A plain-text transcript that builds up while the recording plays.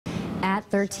At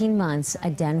 13 months, a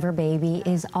Denver baby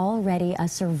is already a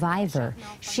survivor.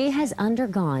 She has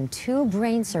undergone 2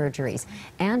 brain surgeries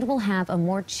and will have a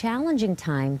more challenging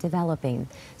time developing.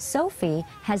 Sophie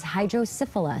has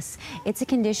hydrocephalus. It's a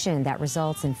condition that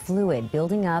results in fluid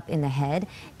building up in the head,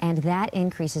 and that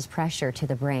increases pressure to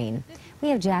the brain. We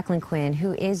have Jacqueline Quinn,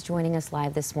 who is joining us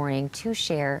live this morning to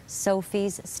share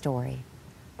Sophie's story.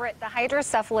 The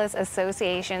Hydrocephalus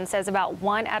Association says about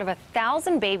 1 out of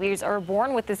 1,000 babies are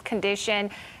born with this condition,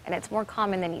 and it's more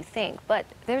common than you think. But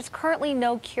there's currently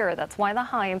no cure. That's why the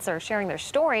Heinz are sharing their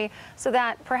story, so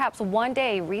that perhaps one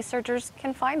day researchers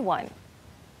can find one.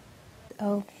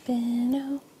 Open,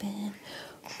 open,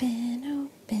 open,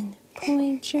 open,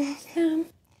 point your thumb.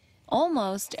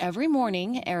 Almost every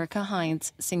morning, Erica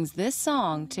Heinz sings this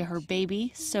song to her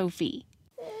baby, Sophie.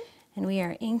 And we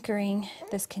are anchoring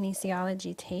this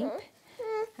kinesiology tape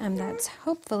that's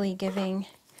hopefully giving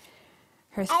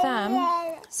her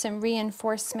thumb some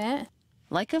reinforcement.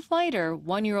 Like a fighter,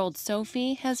 1-year-old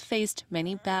Sophie has faced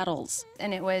many battles.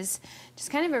 And it was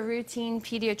just kind of a routine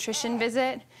pediatrician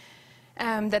visit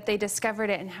that they discovered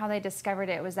it, and how they discovered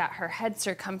it was that her head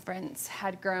circumference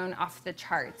had grown off the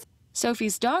charts.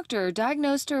 Sophie's doctor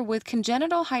diagnosed her with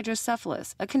congenital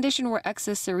hydrocephalus, a condition where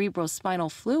excess cerebrospinal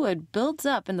fluid builds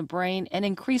up in the brain and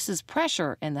increases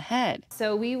pressure in the head.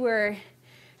 So we were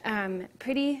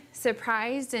pretty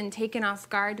surprised and taken off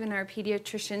guard when our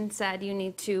pediatrician said, "You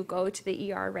need to go to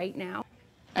the ER right now."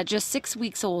 At just 6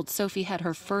 weeks old, Sophie had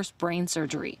her first brain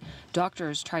surgery.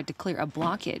 Doctors tried to clear a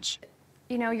blockage.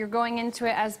 You know, you're going into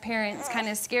it as parents kind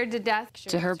of scared to death.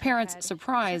 To her parents'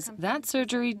 surprise, that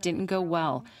surgery didn't go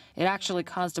well. It actually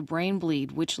caused a brain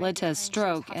bleed, which led to a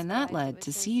stroke, and that led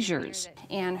to seizures.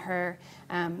 And her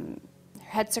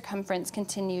head circumference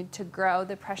continued to grow.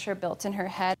 The pressure built in her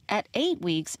head. At 8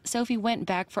 weeks, Sophie went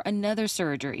back for another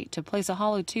surgery to place a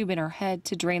hollow tube in her head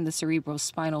to drain the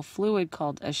cerebrospinal fluid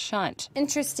called a shunt.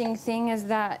 Interesting thing is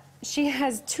that she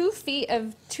has 2 feet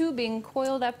of tubing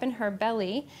coiled up in her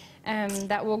belly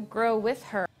that will grow with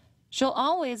her. She'll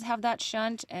always have that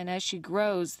shunt, and as she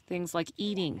grows, things like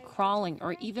eating, crawling,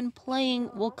 or even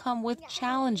playing will come with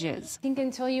challenges. I think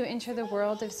until you enter the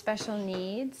world of special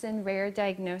needs and rare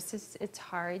diagnosis, it's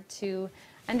hard to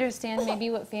understand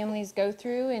maybe what families go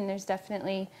through, and there's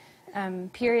definitely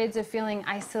periods of feeling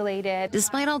isolated.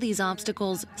 Despite all these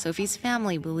obstacles, Sophie's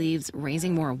family believes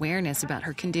raising more awareness about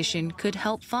her condition could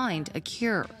help find a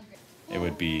cure. It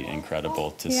would be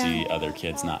incredible to see other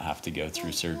kids not have to go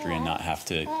through surgery and not have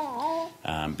to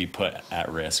be put at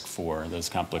risk for those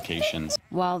complications.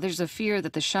 While there's a fear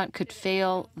that the shunt could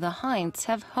fail, the Heinz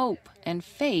have hope and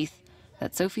faith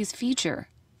that Sophie's future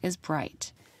is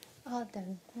bright. All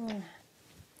done.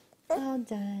 All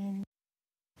done.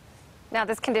 Now,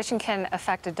 this condition can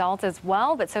affect adults as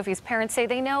well, but Sophie's parents say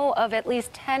they know of at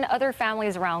least 10 other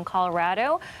families around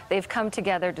Colorado. They've come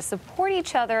together to support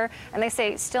each other, and they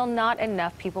say still not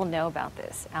enough people know about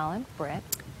this. Alan, Britt.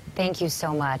 Thank you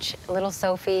so much. Little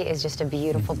Sophie is just a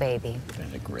beautiful baby.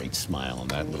 And a great smile on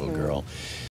that little girl.